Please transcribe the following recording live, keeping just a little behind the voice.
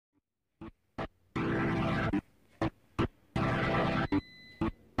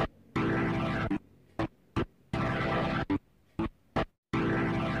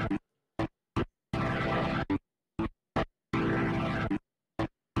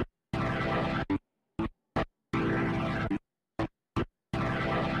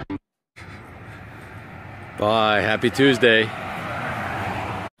Bye. Happy Tuesday.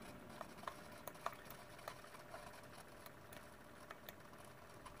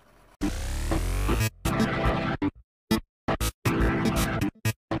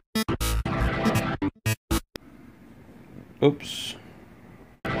 Oops.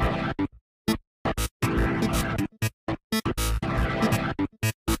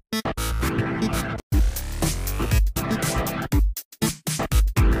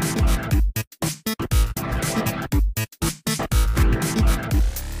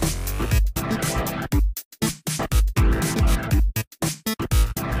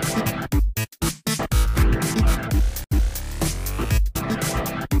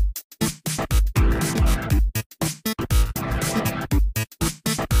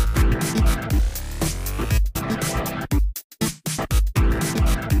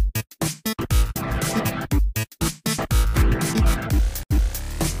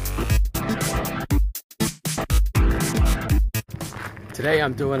 Today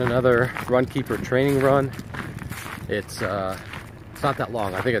I'm doing another Runkeeper training run. It's not that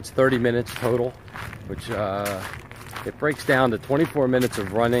long. I think it's 30 minutes total, which it breaks down to 24 minutes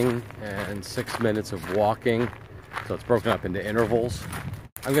of running and 6 minutes of walking. So it's broken up into intervals.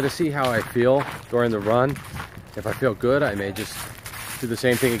 I'm gonna see how I feel during the run. If I feel good, I may just do the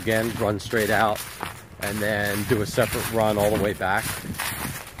same thing again, run straight out, and then do a separate run all the way back.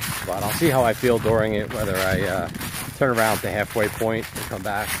 But I'll see how I feel during it, whether I turn around at the halfway point and come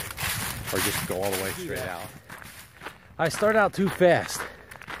back, or just go all the way straight out. I start out too fast.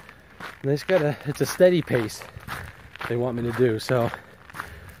 And it's a steady pace they want me to do, so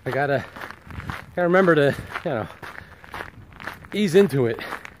I gotta remember to, ease into it.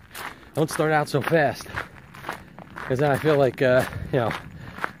 Don't start out so fast, because then I feel like, I'm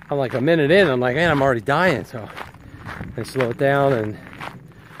like a minute in, I'm like, man, I'm already dying, so I slow it down and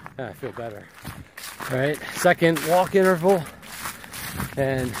I feel better. All right, second walk interval,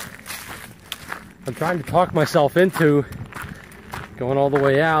 and I'm trying to talk myself into going all the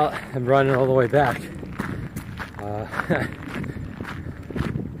way out and running all the way back. I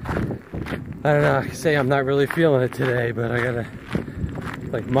don't know, I can say I'm not really feeling it today, but I gotta,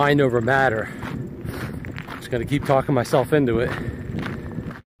 like, mind over matter. Just gotta keep talking myself into it.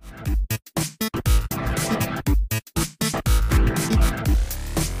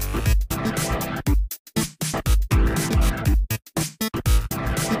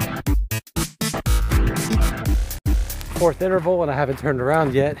 Fourth interval, and I haven't turned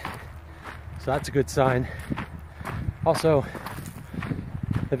around yet, so that's a good sign. Also,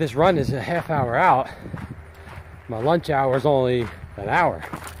 if this run is a half hour out, my lunch hour is only an hour.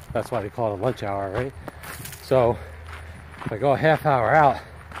 That's why they call it a lunch hour, right? So if I go a half hour out,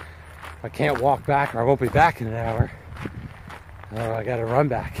 I can't walk back, or I won't be back in an hour. I gotta run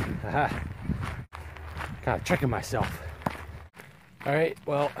back. Kind of tricking myself. All right,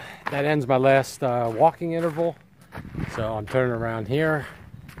 well, that ends my last walking interval. So I'm turning around here,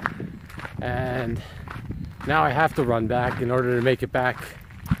 and now I have to run back in order to make it back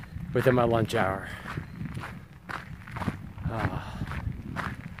within my lunch hour.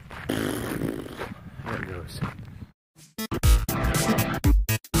 There it goes.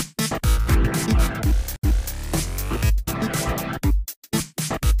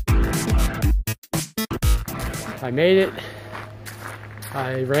 I made it.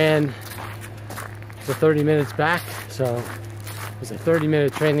 I ran for 30 minutes back, so it was a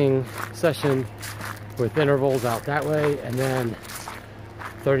 30-minute training session with intervals out that way, and then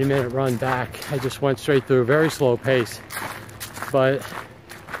 30-minute run back. I just went straight through, very slow pace, but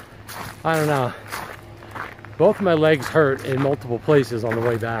I don't know, both my legs hurt in multiple places on the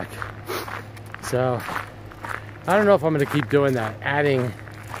way back, so I don't know if I'm going to keep doing that, adding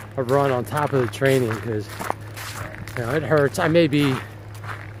a run on top of the training, because it hurts. I may be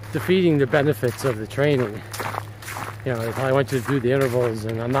defeating the benefits of the training. If I want to do the intervals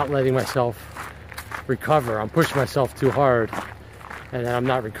and I'm not letting myself recover, I'm pushing myself too hard, and I'm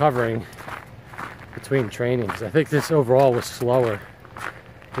not recovering between trainings. I think this overall was slower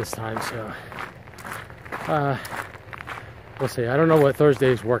this time, so we'll see. I don't know what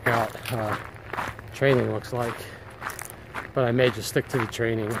Thursday's workout training looks like, but I may just stick to the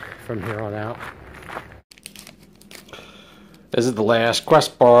training from here on out. This is the last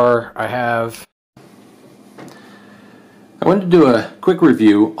quest bar I have. I wanted to do a quick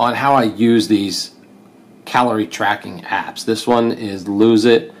review on how I use these calorie tracking apps. This one is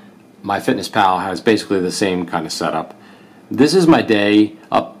LoseIt. MyFitnessPal has basically the same kind of setup. This is my day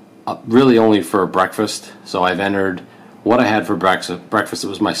up really only for breakfast. So I've entered what I had for breakfast. It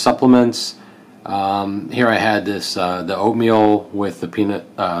was my supplements. Here I had this the oatmeal with the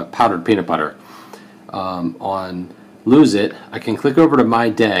powdered peanut butter. on LoseIt, I can click over to My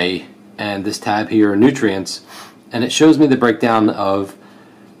Day and this tab here, Nutrients, and it shows me the breakdown of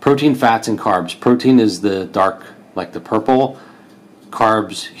protein, fats, and carbs. Protein is the dark, like the purple.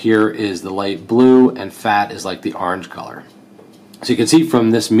 Carbs here is the light blue, and fat is like the orange color. So you can see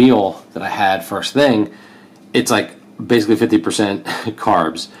from this meal that I had first thing, it's like basically 50%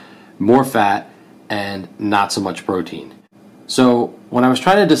 carbs, more fat, and not so much protein. So when I was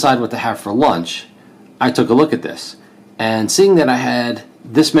trying to decide what to have for lunch, I took a look at this, and seeing that I had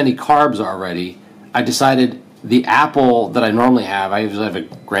this many carbs already, I decided the apple that I normally have, I usually have a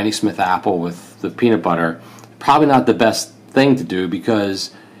Granny Smith apple with the peanut butter, probably not the best thing to do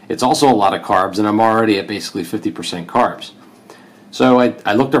because it's also a lot of carbs and I'm already at basically 50% carbs. So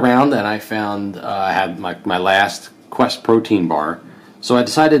I looked around and I found I had my last Quest protein bar. So I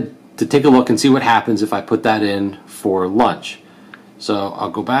decided to take a look and see what happens if I put that in for lunch. So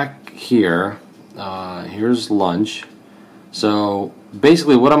I'll go back here. Here's lunch. So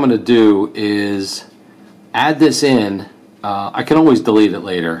basically what I'm going to do is add this in. I can always delete it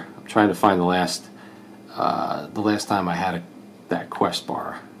later. I'm trying to find the last time I had that Quest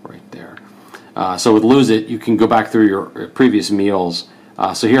bar right there. So with LoseIt, you can go back through your previous meals.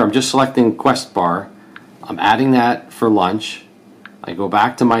 So here I'm just selecting Quest bar. I'm adding that for lunch. I go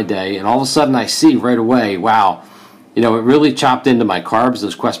back to My Day, and all of a sudden I see right away, wow, you know, it really chopped into my carbs.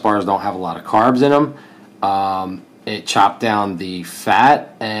 Those Quest bars don't have a lot of carbs in them. It chopped down the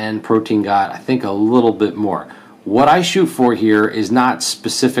fat, and protein got, I think, a little bit more. What I shoot for here is not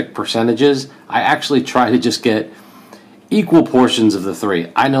specific percentages. I actually try to just get equal portions of the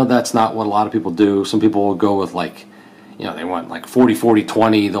three. I know that's not what a lot of people do. Some people will go with, like, you know, they want like 40, 40,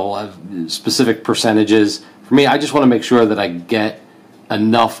 20. They'll have specific percentages. For me, I just want to make sure that I get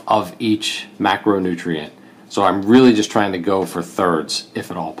enough of each macronutrient. So I'm really just trying to go for thirds,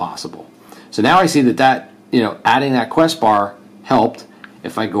 if at all possible. So now I see that, you know, adding that Quest bar helped.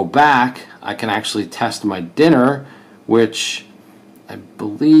 If I go back, I can actually test my dinner, which I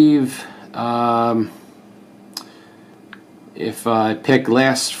believe, if I pick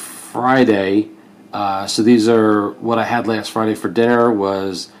last Friday, so these are what I had last Friday for dinner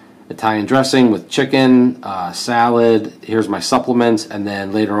was Italian dressing with chicken, salad, here's my supplements, and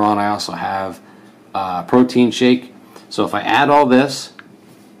then later on I also have protein shake. So if I add all this,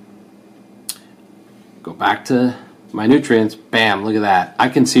 go back to my nutrients, bam, look at that. I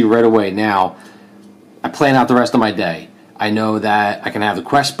can see right away now, I plan out the rest of my day. I know that I can have the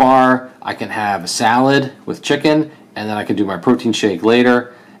Quest bar, I can have a salad with chicken, and then I can do my protein shake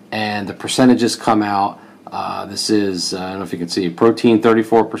later, and the percentages come out. This is, I don't know if you can see, protein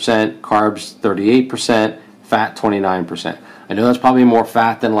 34%, carbs 38%, fat 29%. I know that's probably more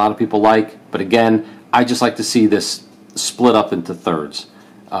fat than a lot of people like, but again, I just like to see this split up into thirds.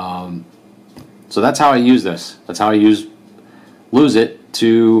 So that's how I use this. That's how I use LoseIt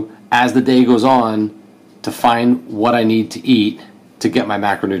to, as the day goes on, to find what I need to eat to get my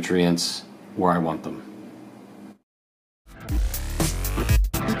macronutrients where I want them.